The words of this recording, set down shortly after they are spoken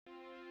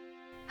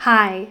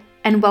Hi,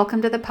 and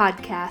welcome to the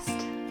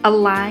podcast,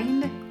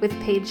 Aligned with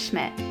Paige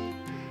Schmidt,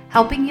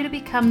 helping you to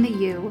become the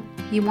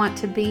you want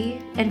to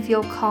be and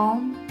feel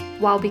calm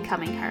while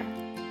becoming her.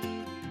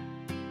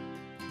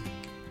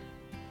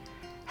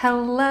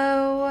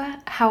 Hello,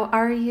 how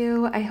are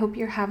you? I hope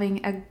you're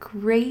having a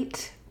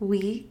great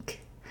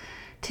week.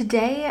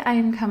 Today I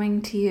am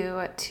coming to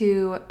you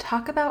to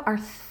talk about our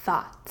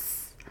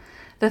thoughts,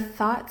 the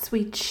thoughts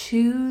we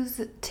choose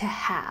to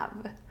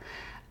have.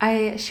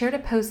 I shared a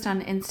post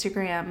on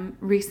Instagram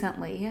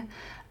recently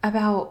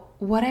about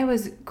what I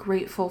was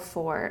grateful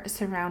for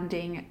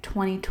surrounding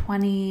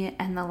 2020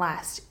 and the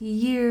last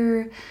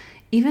year,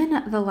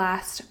 even the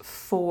last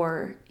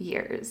 4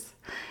 years.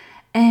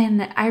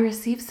 And I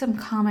received some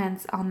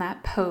comments on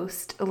that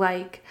post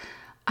like,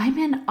 I'm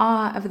in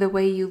awe of the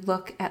way you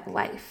look at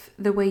life,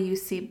 the way you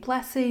see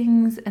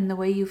blessings, and the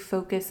way you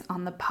focus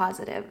on the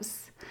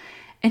positives.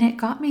 And it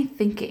got me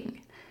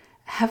thinking,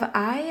 have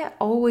I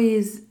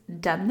always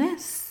done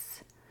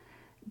this?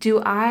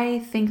 Do I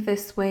think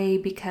this way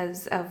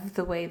because of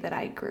the way that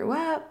I grew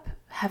up?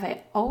 Have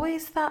I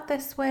always thought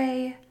this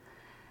way?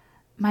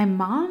 My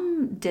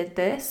mom did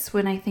this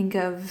when I think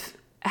of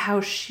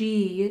how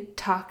she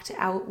talked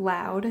out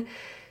loud.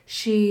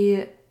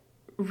 She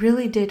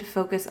really did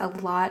focus a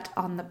lot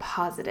on the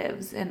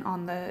positives and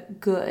on the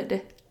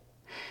good.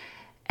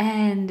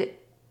 And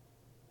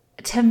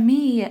to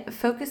me,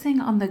 focusing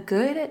on the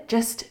good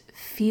just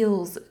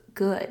feels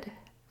good,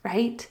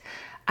 right?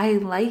 I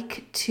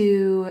like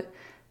to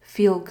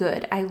feel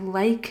good. I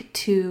like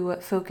to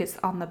focus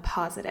on the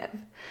positive.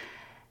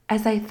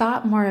 As I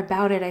thought more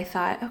about it, I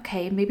thought,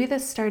 okay, maybe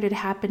this started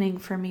happening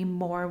for me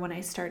more when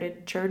I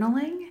started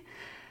journaling.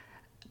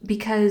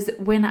 Because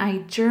when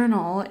I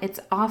journal, it's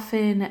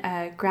often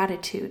a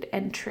gratitude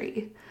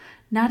entry.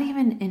 Not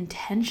even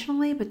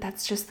intentionally, but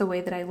that's just the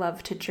way that I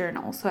love to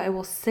journal. So I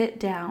will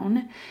sit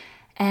down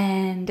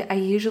and I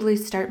usually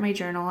start my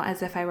journal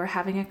as if I were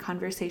having a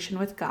conversation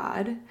with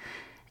God.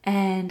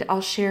 And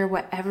I'll share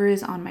whatever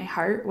is on my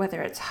heart,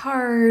 whether it's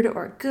hard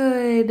or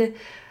good,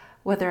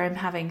 whether I'm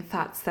having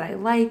thoughts that I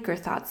like or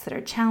thoughts that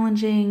are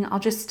challenging. I'll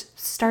just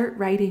start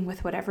writing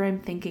with whatever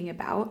I'm thinking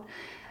about.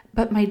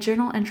 But my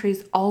journal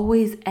entries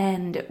always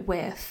end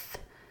with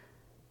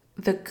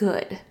the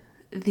good,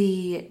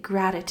 the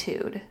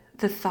gratitude,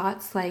 the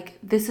thoughts like,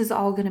 this is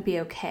all going to be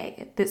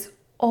okay. This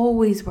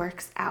always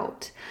works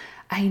out.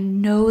 I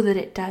know that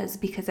it does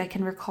because I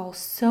can recall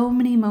so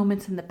many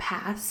moments in the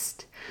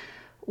past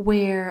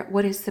where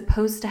what is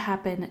supposed to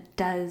happen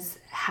does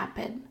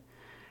happen,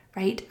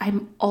 right?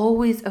 I'm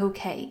always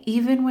okay.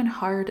 Even when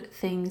hard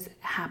things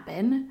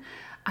happen,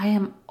 I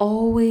am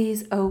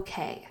always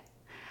okay.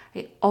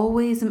 I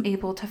always am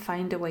able to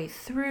find a way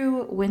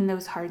through when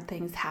those hard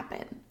things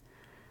happen,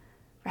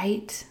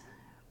 right?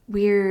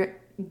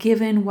 We're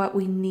given what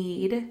we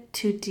need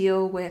to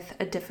deal with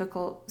a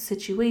difficult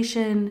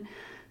situation,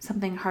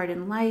 something hard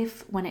in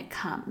life when it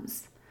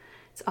comes.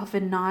 It's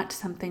often not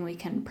something we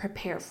can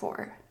prepare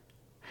for.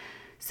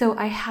 So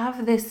I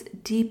have this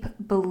deep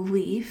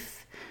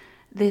belief,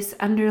 this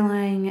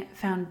underlying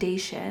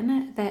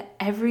foundation that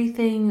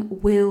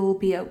everything will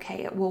be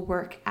okay. It will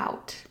work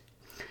out.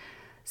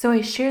 So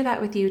I share that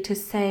with you to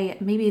say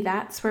maybe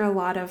that's where a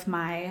lot of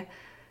my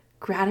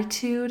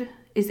gratitude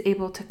is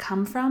able to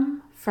come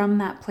from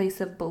that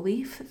place of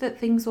belief that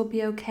things will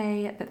be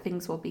okay, that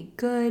things will be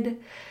good.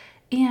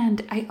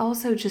 And I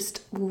also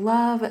just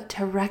love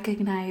to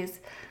recognize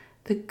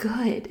the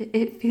good.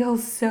 It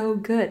feels so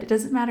good. It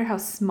doesn't matter how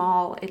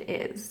small it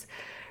is.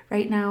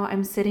 Right now,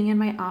 I'm sitting in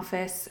my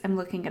office. I'm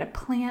looking at a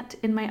plant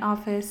in my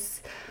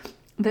office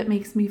that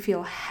makes me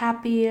feel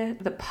happy.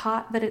 The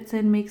pot that it's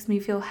in makes me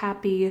feel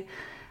happy.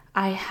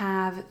 I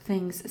have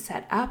things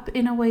set up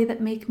in a way that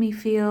make me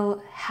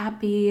feel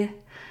happy.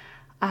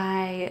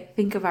 I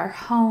think of our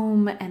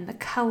home and the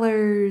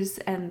colors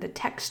and the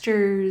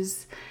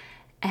textures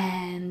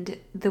and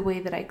the way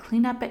that I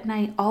clean up at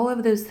night. All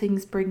of those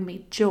things bring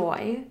me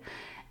joy.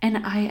 And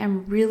I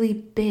am really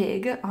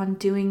big on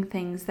doing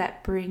things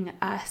that bring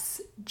us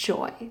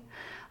joy,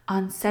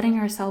 on setting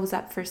ourselves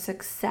up for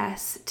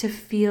success to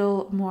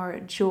feel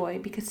more joy,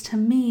 because to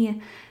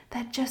me,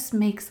 that just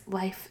makes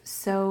life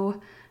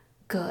so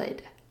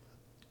good.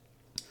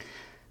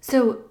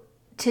 So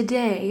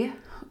today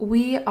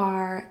we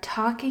are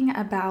talking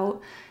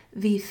about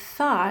the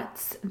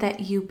thoughts that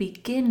you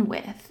begin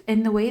with.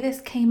 And the way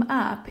this came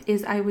up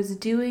is I was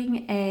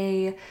doing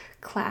a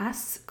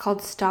class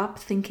called Stop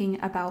Thinking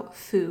About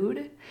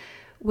Food,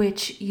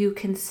 which you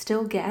can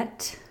still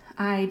get.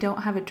 I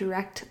don't have a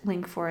direct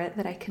link for it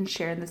that I can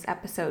share in this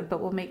episode, but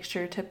we'll make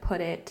sure to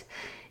put it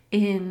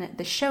in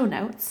the show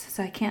notes.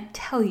 So I can't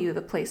tell you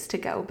the place to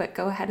go, but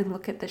go ahead and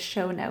look at the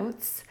show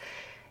notes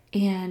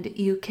and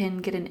you can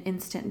get an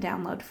instant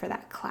download for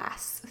that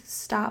class.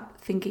 Stop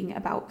Thinking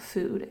About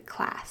Food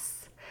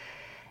class.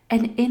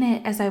 And in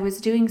it, as I was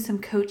doing some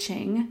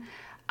coaching,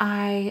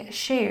 I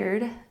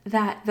shared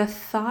that the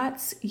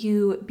thoughts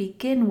you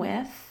begin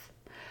with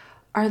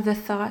are the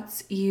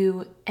thoughts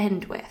you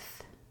end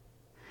with.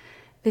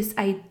 This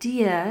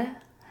idea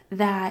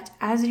that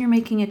as you're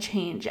making a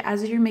change,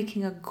 as you're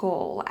making a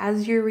goal,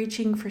 as you're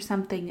reaching for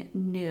something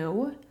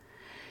new,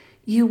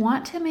 you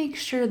want to make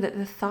sure that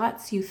the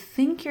thoughts you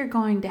think you're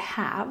going to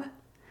have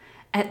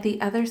at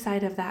the other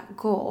side of that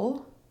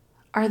goal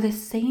are the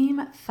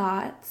same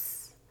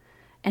thoughts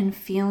and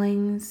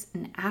feelings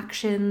and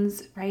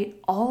actions, right?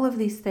 All of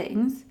these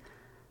things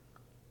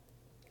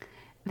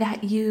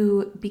that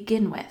you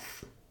begin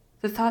with.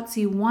 The thoughts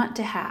you want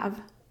to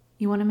have,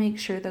 you want to make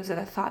sure those are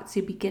the thoughts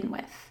you begin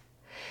with.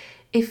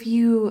 If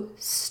you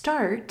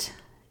start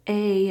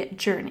a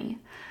journey,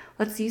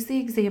 let's use the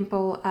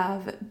example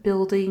of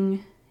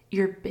building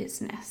your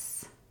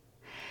business.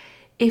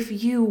 If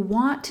you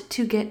want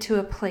to get to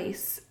a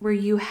place where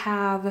you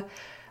have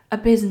a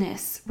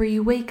business, where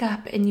you wake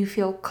up and you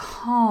feel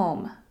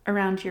calm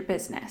around your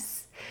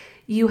business,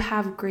 you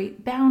have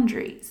great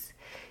boundaries,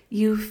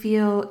 you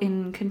feel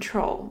in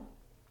control,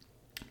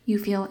 you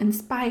feel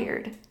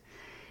inspired,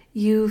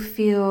 you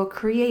feel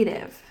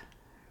creative,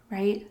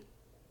 right?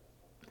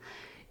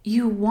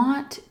 You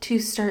want to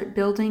start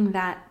building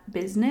that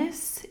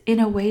business in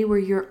a way where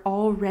you're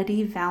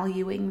already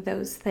valuing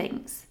those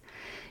things.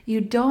 You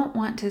don't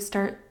want to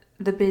start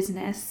the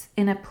business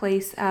in a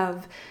place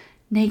of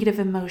negative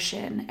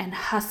emotion and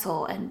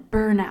hustle and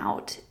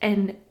burnout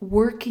and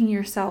working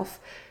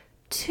yourself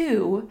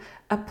to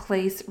a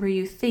place where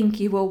you think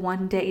you will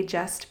one day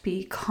just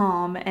be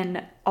calm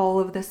and all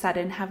of a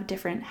sudden have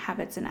different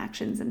habits and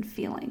actions and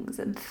feelings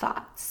and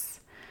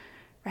thoughts,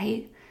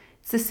 right?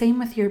 It's the same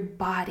with your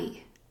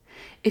body.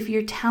 If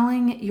you're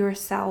telling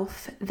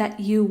yourself that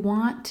you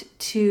want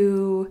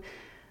to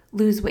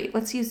lose weight,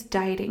 let's use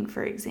dieting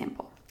for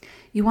example.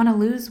 You want to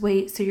lose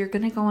weight, so you're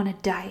going to go on a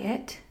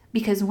diet,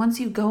 because once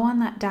you go on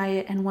that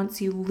diet and once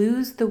you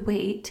lose the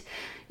weight,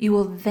 you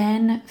will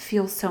then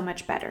feel so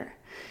much better.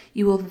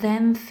 You will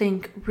then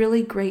think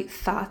really great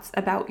thoughts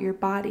about your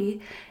body,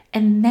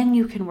 and then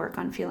you can work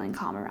on feeling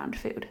calm around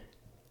food.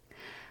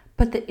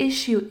 But the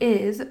issue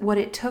is, what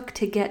it took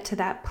to get to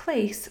that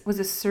place was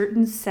a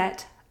certain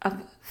set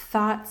of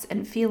thoughts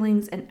and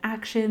feelings and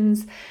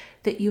actions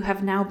that you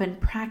have now been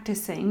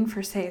practicing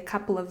for, say, a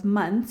couple of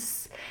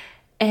months,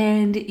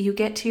 and you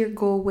get to your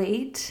goal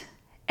weight,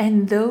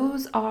 and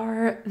those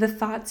are the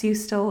thoughts you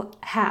still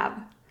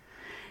have,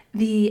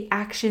 the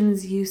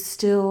actions you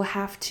still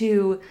have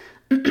to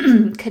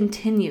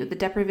continue, the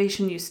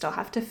deprivation you still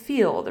have to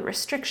feel, the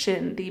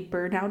restriction, the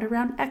burnout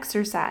around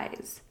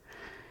exercise,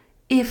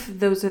 if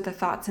those are the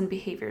thoughts and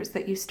behaviors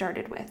that you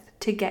started with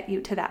to get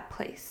you to that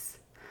place.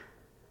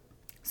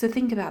 So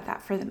think about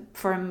that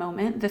for a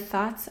moment. The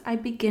thoughts I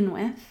begin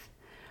with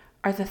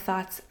are the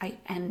thoughts I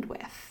end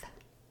with.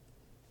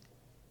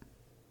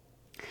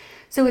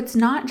 So it's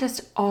not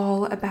just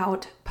all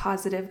about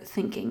positive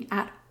thinking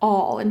at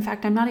all. In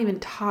fact, I'm not even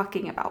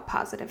talking about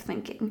positive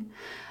thinking.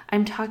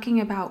 I'm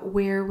talking about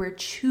where we're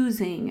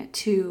choosing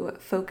to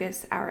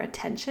focus our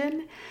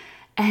attention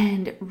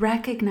and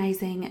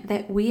recognizing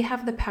that we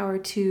have the power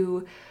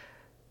to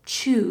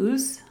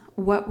choose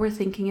what we're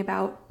thinking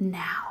about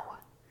now.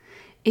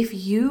 If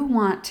you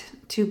want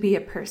to be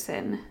a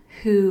person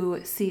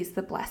who sees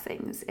the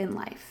blessings in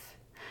life,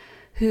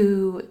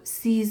 who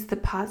sees the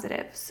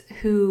positives,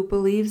 who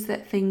believes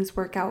that things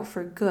work out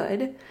for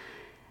good,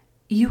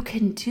 you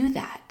can do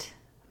that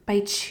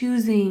by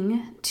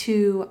choosing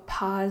to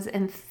pause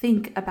and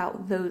think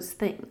about those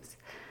things.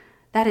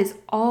 That is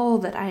all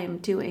that I am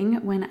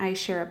doing when I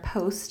share a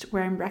post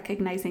where I'm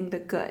recognizing the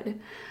good.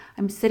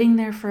 I'm sitting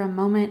there for a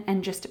moment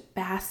and just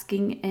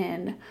basking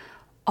in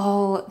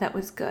all that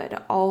was good,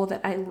 all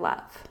that I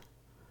love,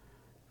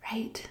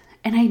 right?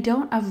 And I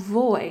don't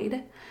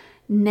avoid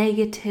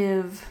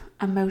negative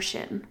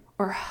emotion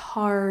or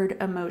hard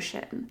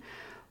emotion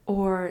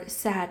or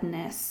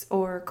sadness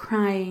or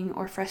crying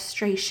or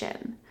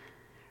frustration,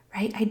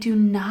 right? I do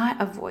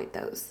not avoid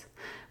those.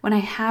 When I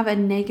have a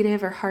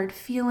negative or hard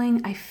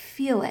feeling, I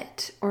feel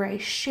it, or I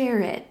share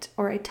it,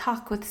 or I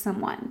talk with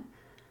someone,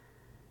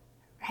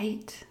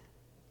 right?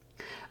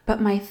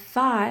 But my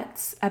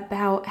thoughts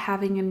about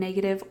having a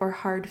negative or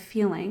hard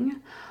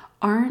feeling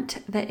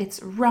aren't that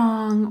it's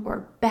wrong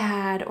or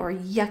bad or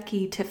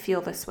yucky to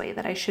feel this way,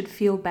 that I should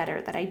feel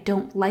better, that I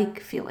don't like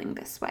feeling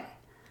this way.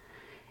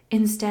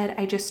 Instead,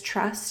 I just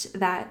trust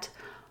that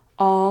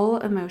all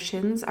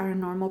emotions are a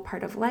normal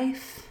part of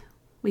life.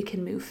 We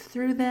can move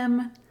through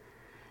them.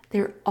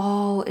 They're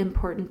all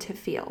important to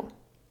feel.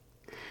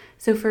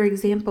 So for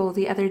example,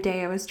 the other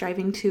day I was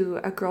driving to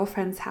a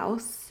girlfriend's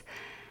house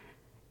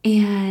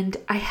and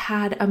I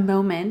had a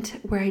moment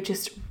where I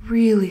just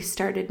really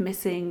started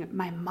missing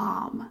my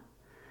mom.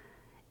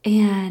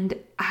 And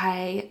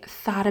I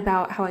thought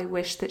about how I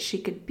wish that she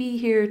could be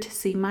here to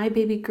see my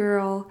baby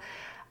girl.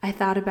 I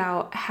thought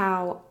about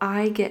how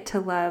I get to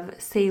love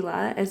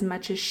Selah as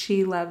much as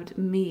she loved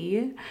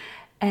me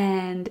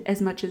and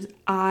as much as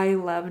I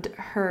loved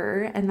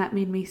her. And that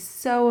made me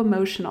so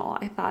emotional.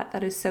 I thought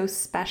that is so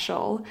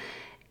special.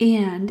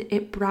 And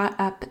it brought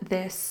up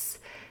this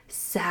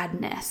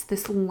sadness,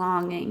 this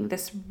longing,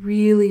 this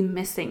really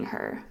missing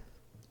her.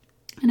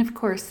 And of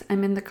course,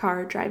 I'm in the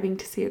car driving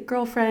to see a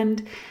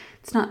girlfriend.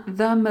 It's not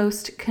the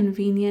most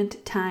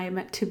convenient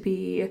time to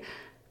be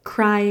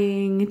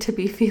crying, to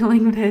be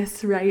feeling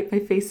this, right? My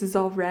face is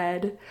all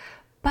red,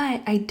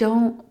 but I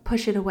don't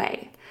push it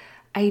away.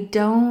 I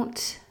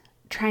don't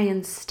try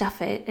and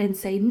stuff it and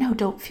say, no,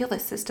 don't feel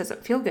this. This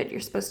doesn't feel good. You're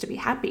supposed to be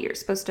happy. You're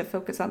supposed to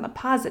focus on the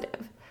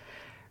positive,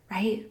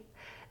 right?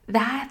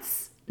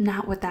 That's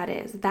not what that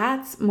is.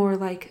 That's more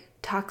like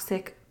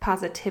toxic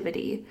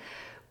positivity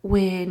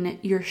when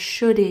you're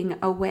shooting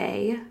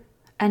away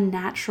a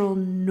natural,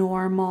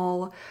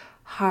 normal,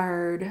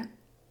 hard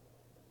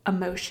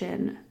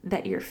emotion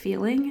that you're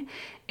feeling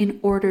in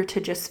order to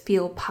just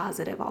feel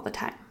positive all the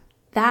time.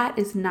 That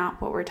is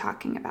not what we're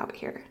talking about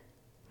here.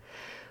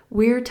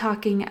 We're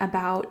talking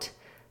about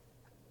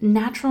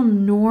natural,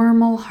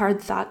 normal,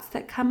 hard thoughts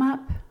that come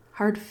up,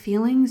 hard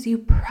feelings. You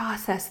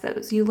process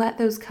those. You let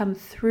those come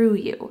through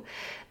you.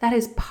 That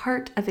is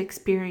part of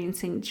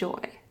experiencing joy,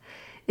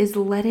 is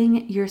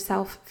letting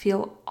yourself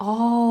feel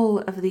all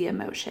of the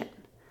emotion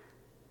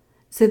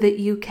so that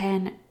you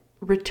can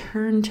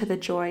return to the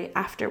joy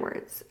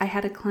afterwards. I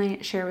had a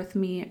client share with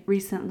me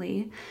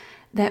recently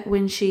that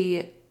when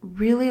she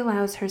really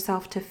allows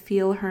herself to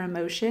feel her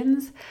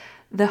emotions,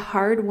 the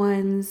hard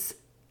ones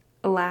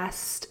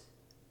last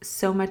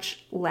so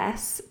much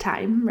less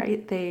time,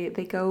 right?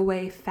 They go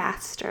away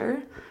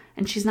faster,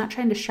 and she's not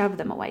trying to shove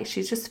them away.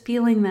 She's just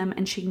feeling them,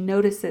 and she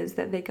notices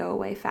that they go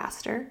away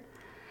faster.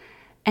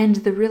 And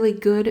the really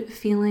good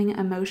feeling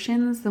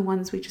emotions, the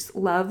ones we just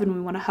love and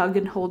we want to hug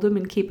and hold them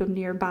and keep them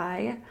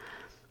nearby,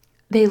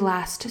 they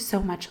last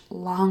so much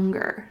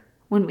longer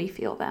when we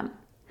feel them.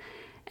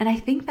 And I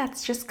think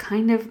that's just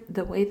kind of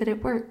the way that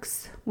it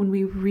works when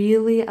we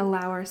really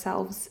allow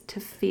ourselves to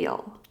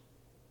feel.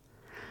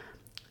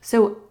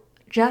 So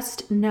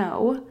just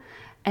know,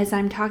 as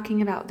I'm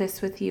talking about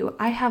this with you,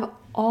 I have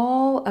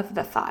all of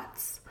the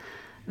thoughts,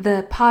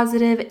 the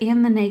positive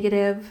and the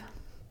negative,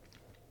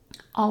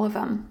 all of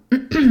them.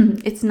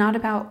 It's not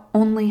about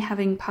only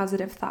having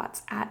positive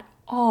thoughts at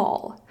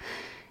all.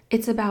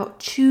 It's about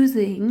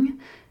choosing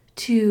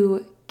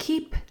to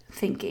keep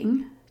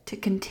thinking, to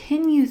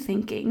continue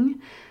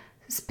thinking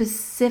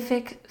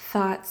specific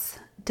thoughts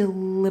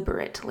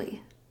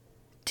deliberately,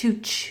 to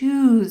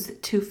choose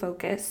to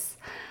focus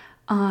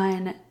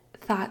on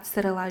thoughts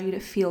that allow you to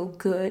feel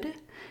good,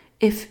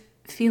 if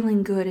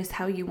feeling good is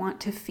how you want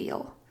to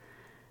feel,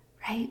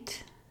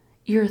 right?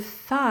 Your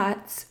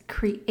thoughts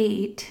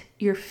create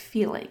your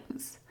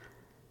feelings.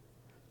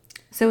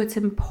 So it's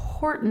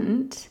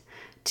important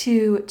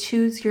to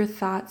choose your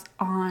thoughts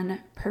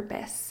on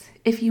purpose.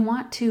 If you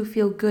want to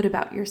feel good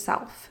about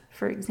yourself,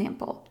 for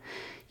example,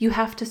 you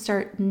have to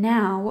start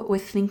now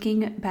with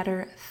thinking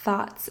better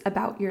thoughts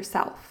about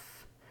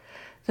yourself.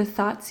 The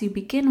thoughts you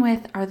begin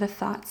with are the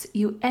thoughts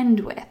you end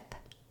with.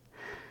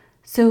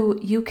 So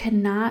you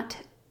cannot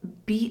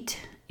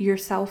beat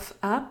yourself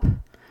up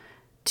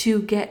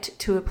to get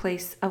to a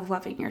place of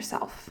loving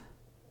yourself,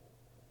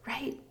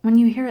 right? When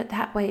you hear it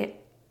that way,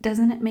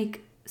 doesn't it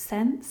make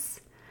sense?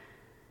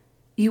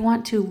 You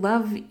want to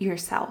love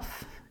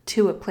yourself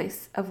to a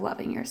place of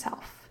loving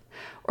yourself,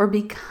 or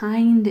be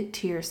kind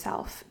to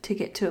yourself to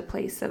get to a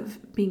place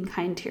of being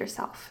kind to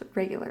yourself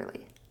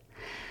regularly.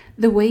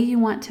 The way you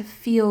want to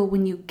feel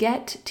when you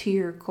get to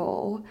your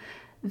goal,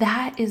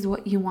 that is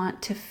what you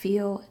want to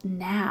feel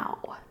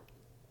now.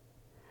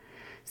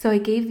 So I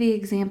gave the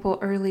example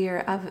earlier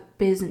of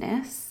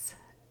business.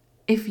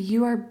 If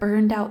you are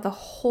burned out the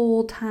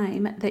whole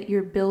time that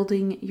you're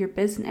building your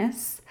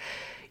business,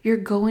 you're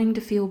going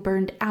to feel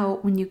burned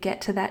out when you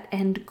get to that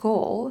end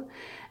goal,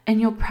 and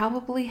you'll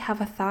probably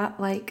have a thought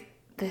like,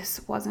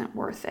 this wasn't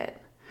worth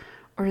it.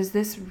 Or is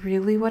this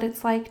really what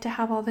it's like to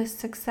have all this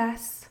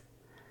success?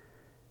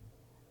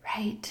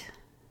 Right?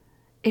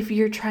 If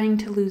you're trying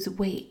to lose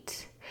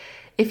weight,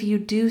 if you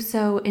do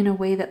so in a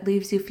way that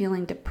leaves you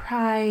feeling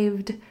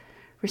deprived,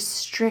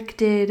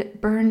 restricted,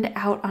 burned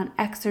out on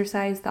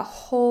exercise the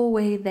whole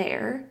way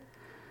there,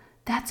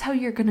 that's how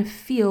you're going to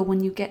feel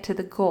when you get to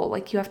the goal.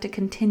 Like you have to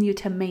continue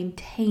to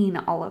maintain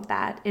all of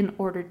that in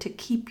order to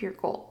keep your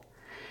goal.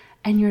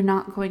 And you're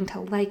not going to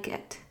like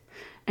it.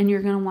 And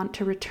you're going to want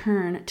to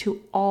return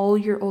to all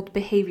your old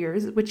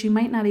behaviors, which you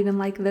might not even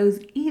like those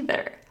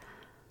either.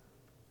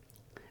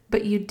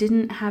 But you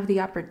didn't have the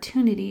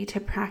opportunity to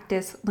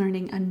practice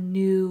learning a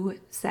new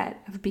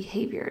set of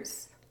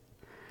behaviors,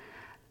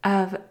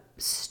 of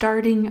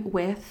starting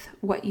with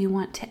what you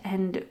want to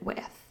end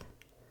with.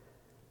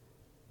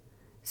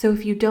 So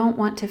if you don't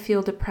want to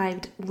feel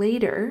deprived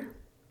later,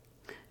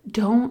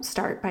 don't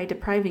start by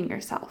depriving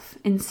yourself.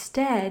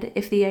 Instead,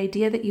 if the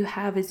idea that you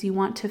have is you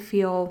want to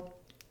feel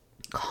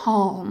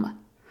calm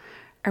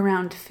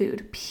around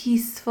food,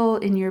 peaceful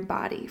in your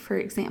body, for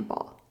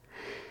example,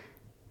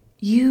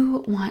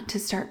 you want to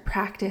start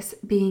practice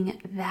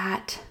being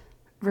that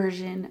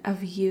version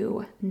of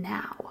you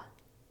now.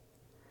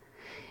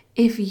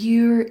 If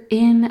you're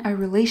in a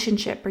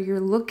relationship or you're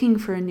looking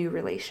for a new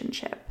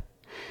relationship,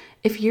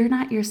 if you're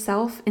not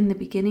yourself in the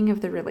beginning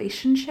of the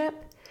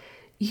relationship,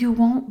 you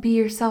won't be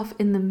yourself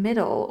in the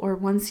middle or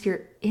once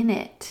you're in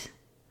it.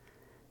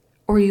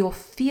 or you'll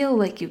feel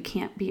like you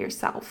can't be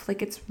yourself,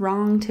 like it's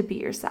wrong to be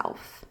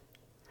yourself.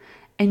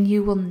 And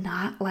you will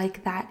not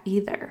like that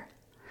either.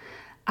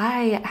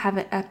 I have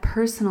a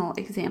personal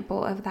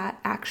example of that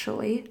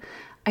actually.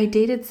 I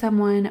dated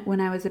someone when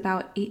I was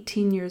about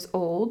 18 years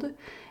old.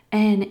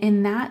 And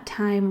in that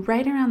time,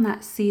 right around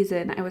that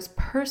season, I was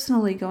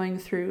personally going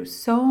through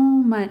so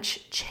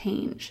much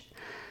change,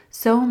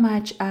 so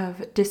much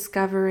of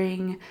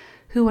discovering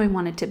who I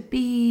wanted to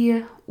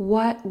be,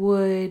 what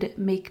would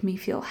make me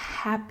feel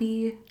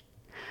happy,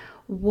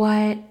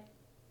 what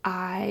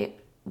I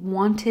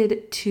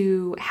wanted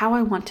to, how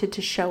I wanted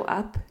to show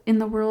up in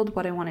the world,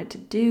 what I wanted to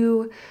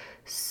do,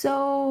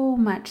 so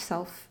much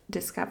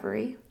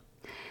self-discovery.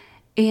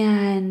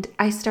 And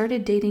I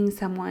started dating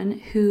someone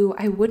who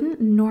I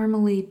wouldn't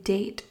normally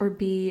date or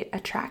be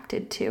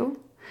attracted to.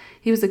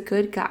 He was a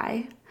good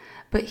guy,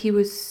 but he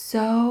was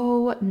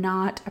so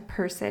not a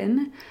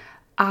person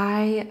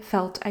I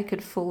felt I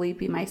could fully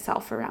be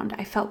myself around.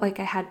 I felt like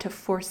I had to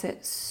force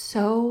it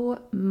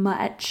so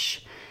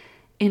much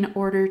in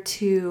order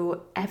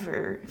to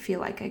ever feel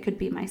like I could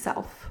be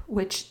myself,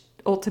 which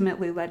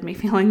ultimately led me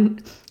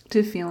feeling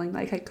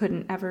like I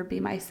couldn't ever be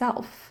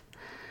myself.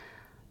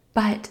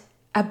 But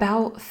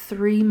about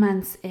 3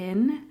 months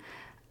in,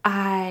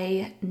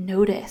 I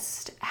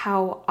noticed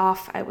how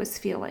off I was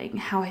feeling,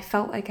 how I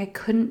felt like I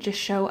couldn't just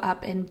show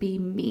up and be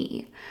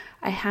me.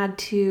 I had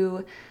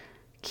to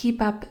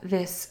keep up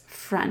this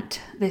front,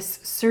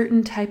 this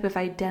certain type of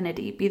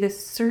identity, be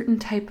this certain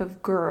type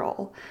of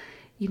girl,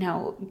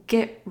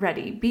 get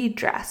ready, be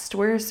dressed,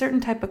 wear a certain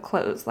type of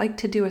clothes, like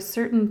to do a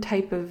certain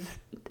type of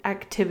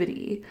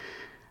activity,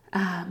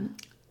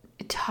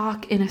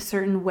 talk in a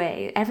certain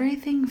way.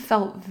 Everything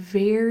felt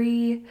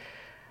very,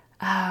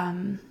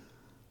 I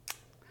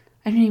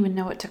don't even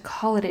know what to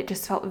call it. It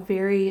just felt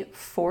very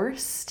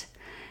forced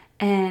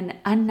and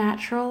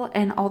unnatural,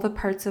 and all the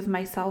parts of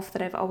myself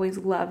that I've always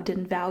loved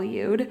and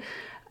valued,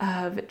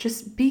 of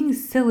just being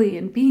silly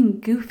and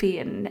being goofy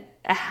and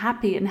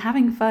happy and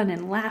having fun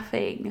and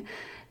laughing.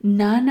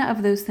 None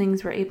of those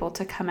things were able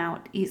to come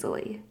out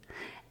easily.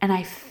 And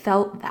I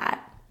felt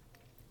that.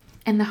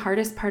 And the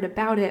hardest part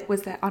about it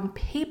was that on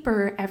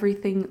paper,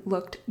 everything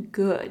looked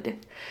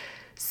good.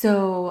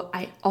 So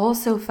I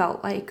also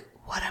felt like,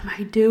 what am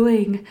I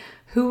doing?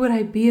 Who would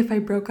I be if I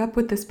broke up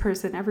with this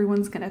person?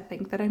 Everyone's going to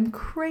think that I'm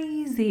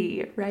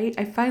crazy, right?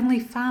 I finally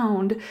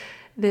found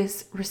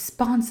this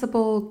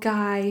responsible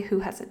guy who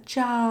has a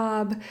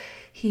job.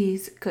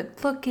 He's good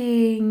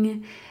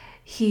looking.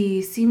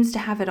 He seems to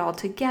have it all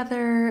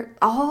together.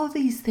 All of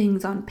these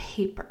things on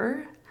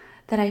paper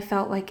that I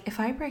felt like if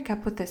I break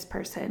up with this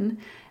person,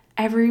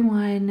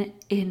 everyone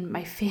in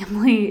my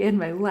family, in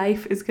my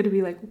life is going to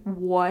be like,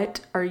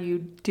 what are you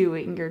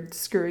doing? You're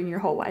screwing your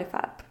whole life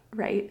up,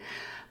 right?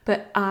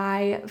 But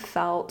I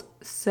felt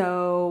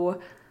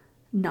so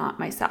not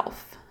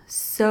myself,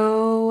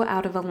 so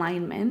out of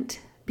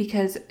alignment,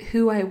 because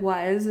who I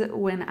was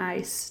when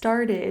I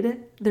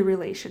started the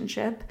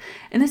relationship,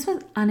 and this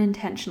was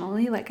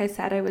unintentionally, like I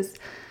said, I was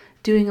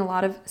doing a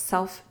lot of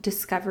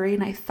self-discovery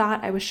and I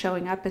thought I was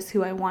showing up as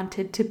who I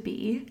wanted to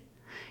be.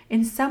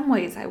 In some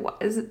ways I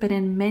was, but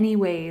in many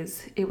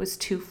ways it was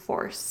too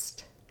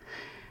forced.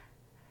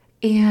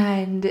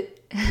 And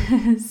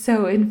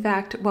so in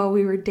fact, while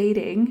we were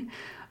dating,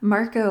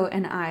 Marco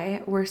and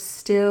I were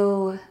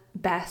still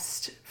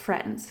best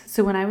friends.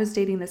 So when I was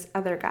dating this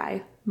other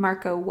guy,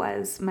 Marco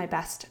was my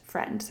best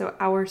friend. So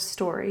our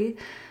story,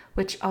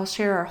 which I'll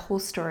share our whole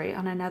story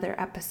on another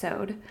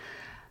episode,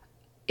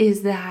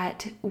 is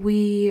that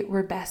we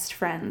were best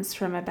friends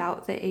from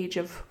about the age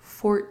of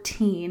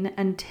 14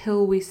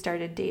 until we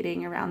started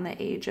dating around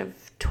the age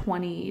of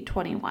 20,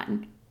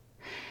 21.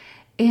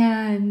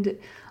 And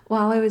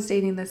while I was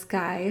dating this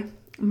guy,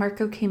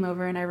 Marco came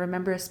over, and I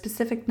remember a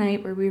specific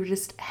night where we were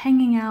just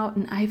hanging out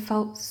and I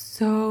felt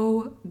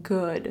so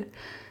good,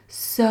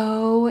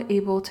 so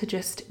able to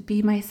just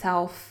be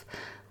myself,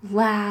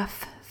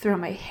 laugh, throw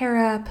my hair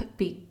up,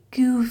 be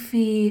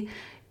goofy.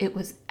 It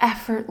was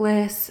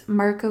effortless.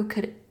 Marco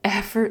could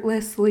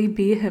effortlessly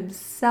be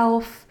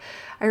himself.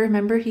 I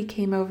remember he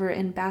came over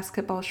in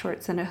basketball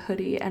shorts and a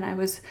hoodie, and I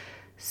was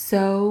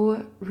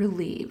so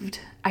relieved.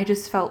 I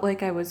just felt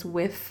like I was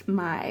with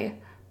my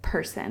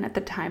person. At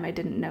the time, I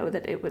didn't know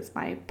that it was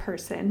my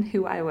person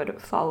who I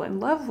would fall in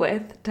love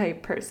with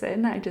type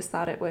person. I just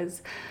thought it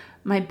was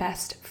my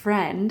best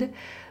friend,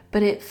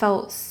 but it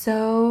felt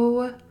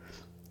so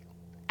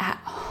at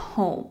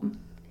home.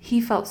 He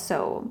felt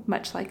so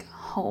much like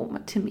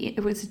home to me.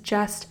 It was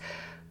just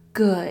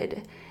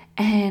good.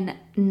 And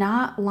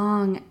not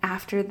long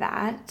after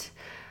that,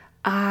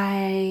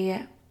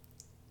 I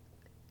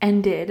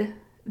ended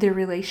the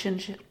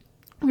relationship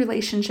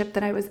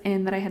that I was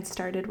in, that I had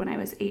started when I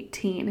was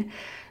 18,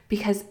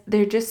 because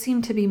there just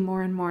seemed to be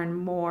more and more and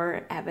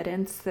more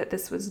evidence that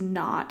this was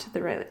not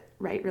the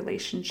right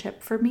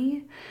relationship for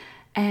me.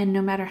 And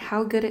no matter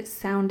how good it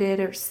sounded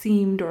or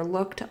seemed or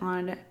looked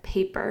on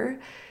paper,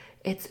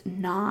 it's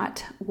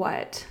not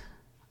what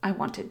I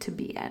wanted to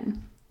be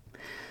in.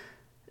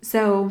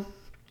 So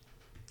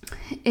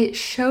it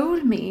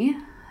showed me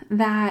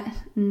that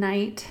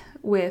night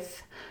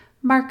with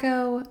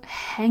Marco,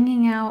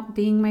 hanging out,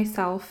 being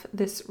myself,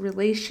 this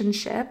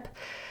relationship,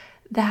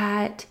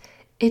 that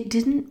it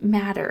didn't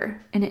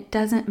matter, and it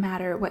doesn't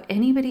matter what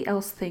anybody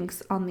else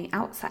thinks on the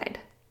outside.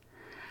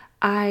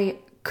 I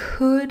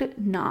could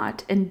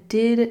not and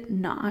did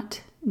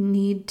not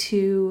need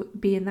to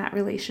be in that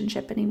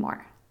relationship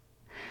anymore.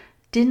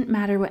 Didn't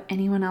matter what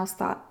anyone else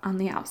thought on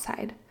the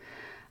outside.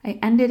 I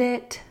ended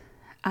it.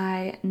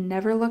 I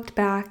never looked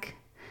back.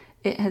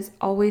 It has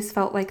always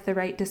felt like the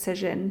right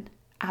decision.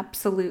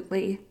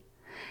 Absolutely.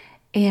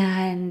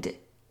 And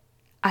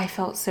I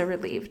felt so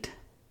relieved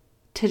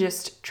to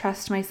just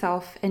trust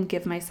myself and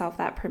give myself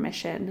that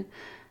permission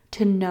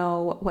to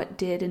know what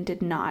did and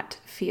did not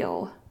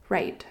feel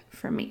right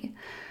for me.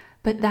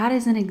 But that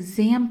is an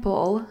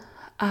example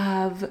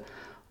of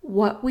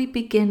what we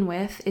begin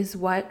with is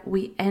what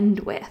we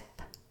end with.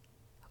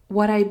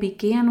 What I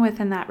began with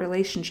in that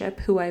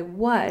relationship, who I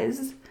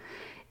was,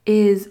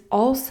 is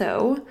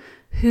also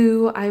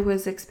who I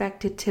was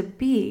expected to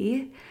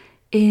be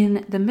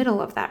in the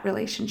middle of that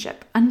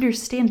relationship.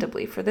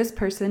 Understandably, for this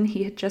person,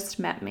 he had just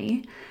met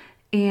me,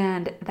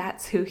 and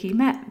that's who he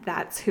met.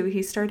 That's who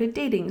he started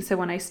dating. So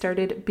when I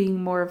started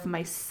being more of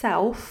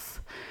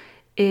myself,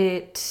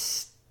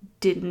 it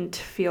didn't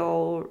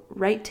feel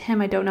right to him.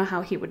 I don't know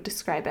how he would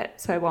describe it,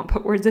 so I won't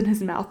put words in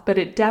his mouth, but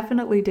it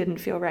definitely didn't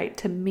feel right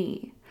to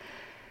me.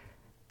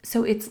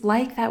 So it's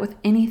like that with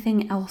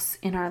anything else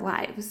in our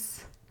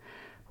lives.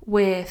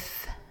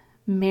 With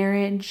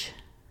marriage,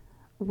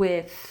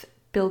 with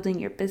building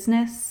your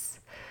business,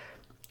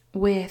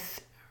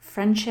 with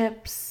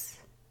friendships,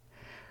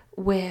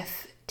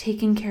 with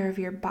taking care of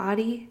your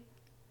body.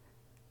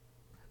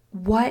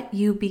 What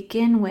you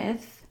begin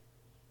with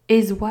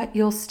is what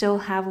you'll still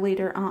have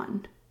later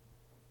on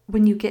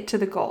when you get to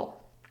the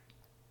goal,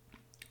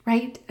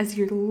 right? As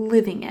you're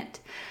living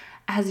it,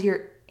 as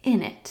you're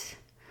in it.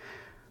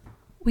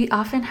 We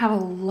often have a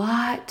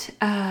lot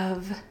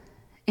of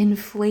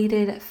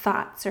inflated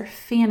thoughts or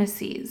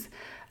fantasies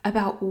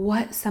about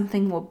what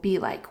something will be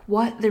like,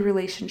 what the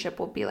relationship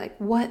will be like,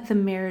 what the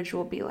marriage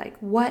will be like,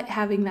 what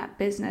having that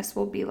business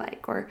will be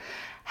like, or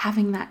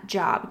having that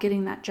job,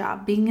 getting that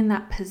job, being in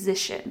that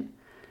position.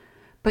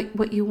 But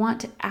what you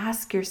want to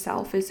ask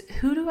yourself is,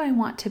 who do I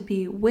want to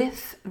be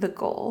with the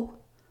goal?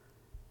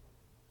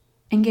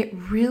 And get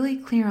really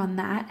clear on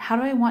that. How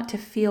do I want to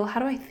feel? How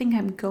do I think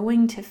I'm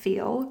going to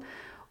feel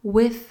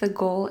with the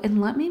goal?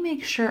 And let me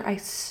make sure I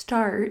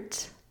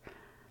start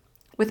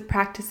with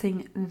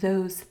practicing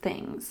those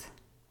things.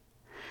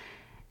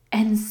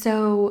 And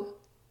so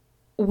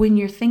when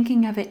you're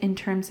thinking of it in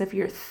terms of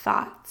your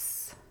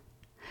thoughts,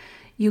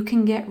 you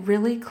can get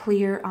really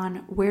clear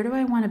on, where do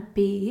I want to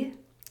be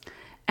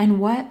and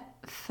what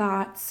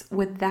thoughts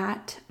would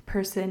that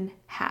person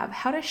have?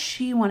 How does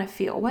she want to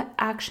feel? What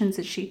actions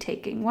is she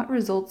taking? What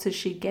results is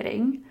she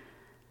getting?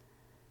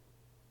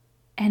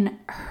 And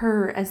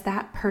her, as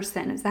that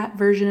person, as that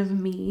version of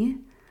me,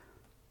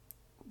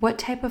 what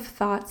type of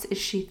thoughts is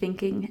she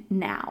thinking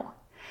now?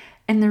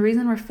 And the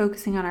reason we're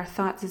focusing on our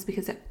thoughts is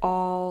because it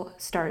all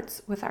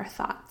starts with our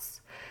thoughts.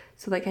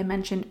 So like I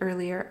mentioned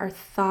earlier, our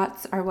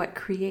thoughts are what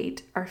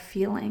create our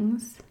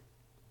feelings.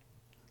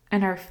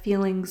 And our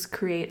feelings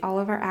create all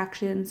of our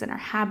actions and our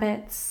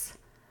habits,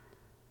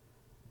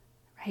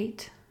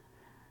 right?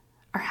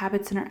 Our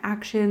habits and our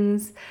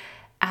actions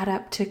add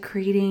up to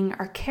creating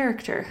our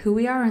character, who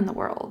we are in the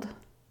world,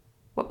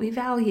 what we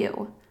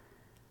value.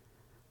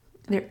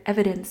 They're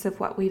evidence of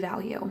what we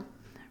value,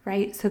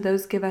 right? So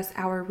those give us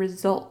our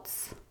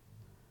results.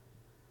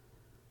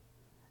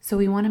 So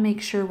we want to make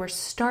sure we're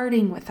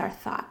starting with our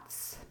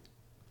thoughts.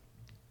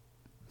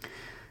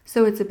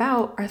 So it's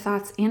about our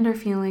thoughts and our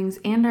feelings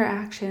and our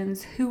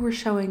actions, who we're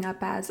showing up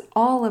as,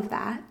 all of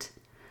that.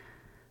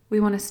 We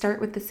want to start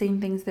with the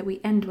same things that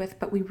we end with,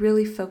 but we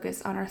really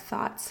focus on our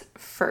thoughts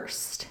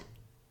first.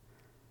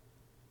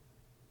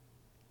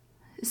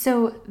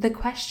 So the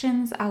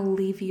questions I'll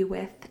leave you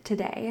with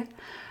today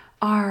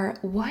are,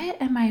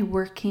 what am I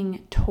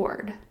working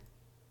toward?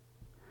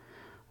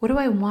 What do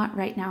I want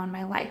right now in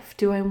my life?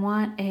 Do I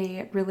want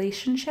a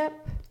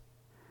relationship?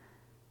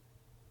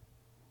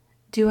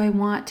 Do I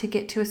want to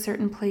get to a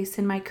certain place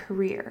in my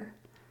career?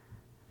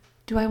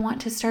 Do I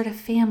want to start a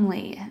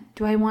family?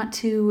 Do I want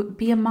to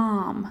be a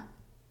mom?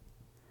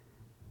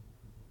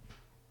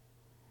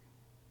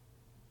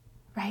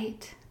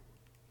 Right?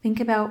 Think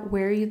about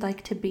where you'd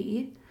like to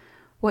be,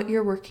 what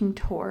you're working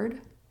toward,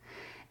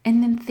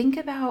 and then think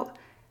about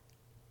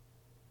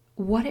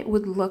what it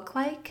would look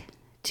like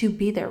to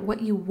be there, what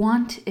you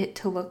want it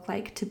to look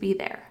like to be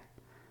there.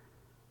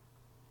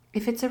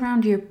 If it's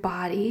around your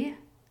body,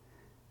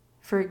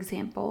 for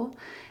example,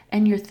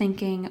 and you're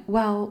thinking,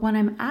 well, when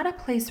I'm at a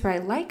place where I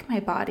like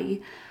my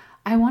body,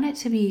 I want it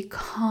to be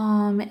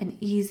calm and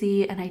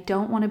easy, and I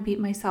don't want to beat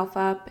myself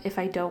up if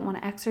I don't want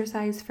to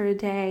exercise for a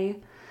day.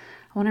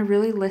 I want to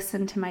really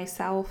listen to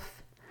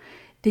myself.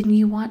 Then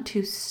you want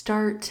to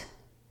start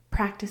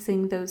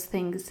practicing those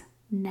things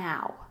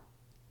now.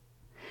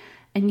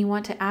 And you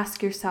want to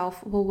ask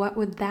yourself, well, what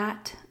would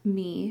that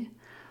me,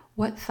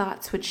 What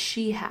thoughts would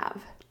she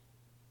have?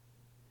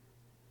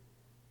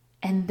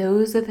 And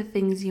those are the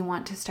things you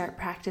want to start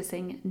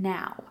practicing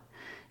now.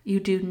 You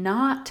do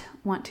not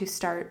want to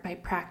start by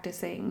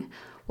practicing,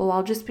 well,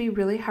 I'll just be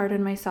really hard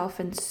on myself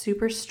and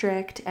super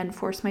strict and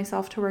force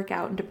myself to work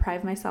out and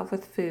deprive myself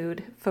with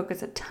food,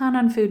 focus a ton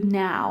on food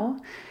now,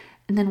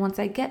 and then once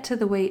I get to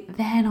the weight,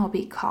 then I'll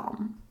be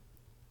calm.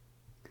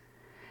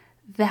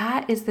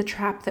 That is the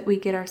trap that we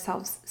get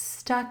ourselves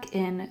stuck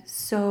in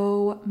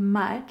so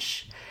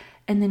much.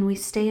 And then we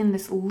stay in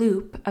this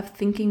loop of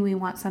thinking we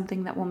want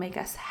something that will make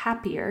us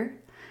happier.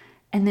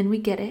 And then we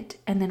get it,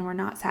 and then we're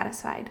not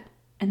satisfied.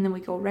 And then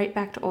we go right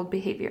back to old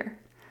behavior.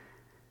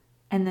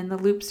 And then the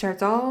loop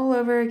starts all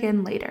over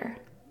again later.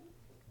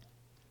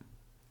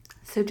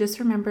 So just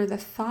remember, the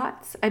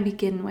thoughts I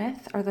begin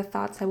with are the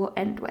thoughts I will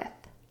end with.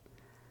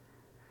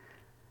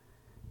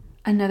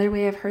 Another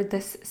way I've heard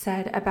this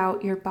said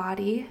about your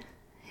body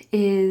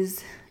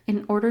is,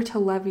 in order to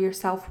love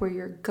yourself where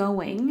you're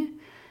going,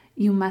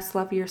 you must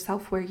love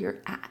yourself where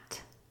you're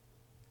at.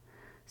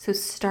 So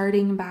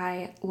starting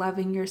by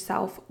loving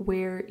yourself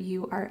where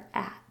you are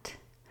at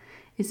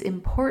is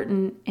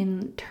important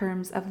in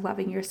terms of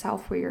loving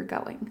yourself where you're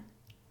going.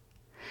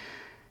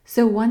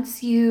 So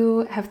once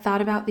you have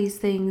thought about these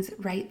things,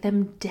 write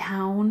them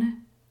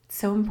down. It's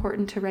so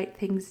important to write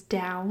things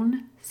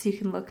down so you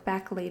can look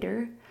back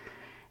later.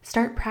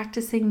 Start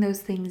practicing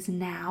those things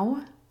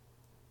now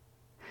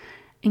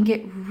and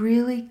get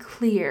really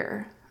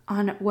clear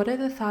on what are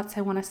the thoughts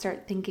I want to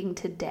start thinking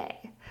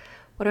today.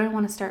 What do I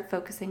want to start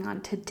focusing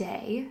on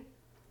today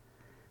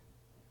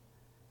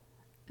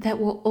that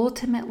will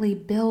ultimately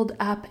build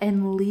up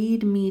and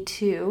lead me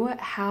to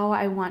how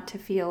I want to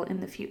feel in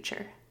the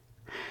future.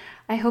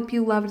 I hope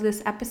you loved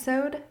this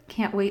episode.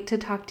 Can't wait to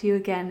talk to you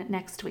again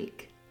next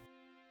week.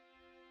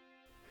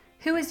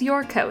 Who is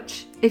your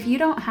coach? If you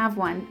don't have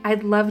one,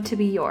 I'd love to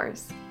be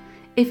yours.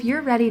 If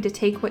you're ready to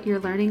take what you're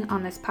learning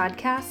on this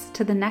podcast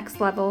to the next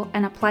level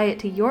and apply it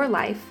to your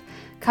life,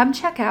 come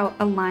check out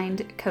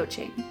Aligned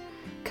Coaching.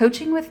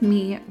 Coaching with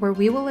me, where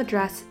we will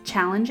address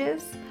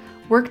challenges,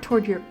 work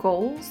toward your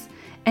goals,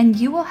 and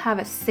you will have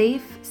a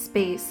safe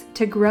space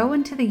to grow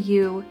into the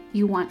you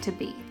want to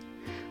be.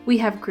 We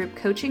have group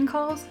coaching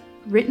calls,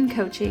 written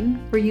coaching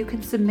where you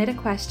can submit a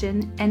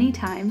question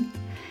anytime,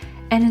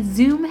 and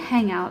Zoom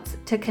hangouts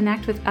to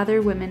connect with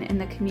other women in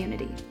the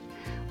community.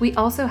 We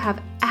also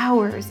have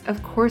hours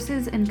of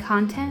courses and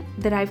content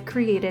that I've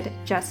created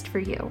just for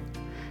you.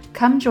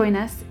 Come join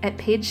us at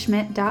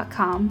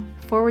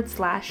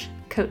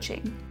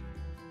paigeschmidt.com/coaching.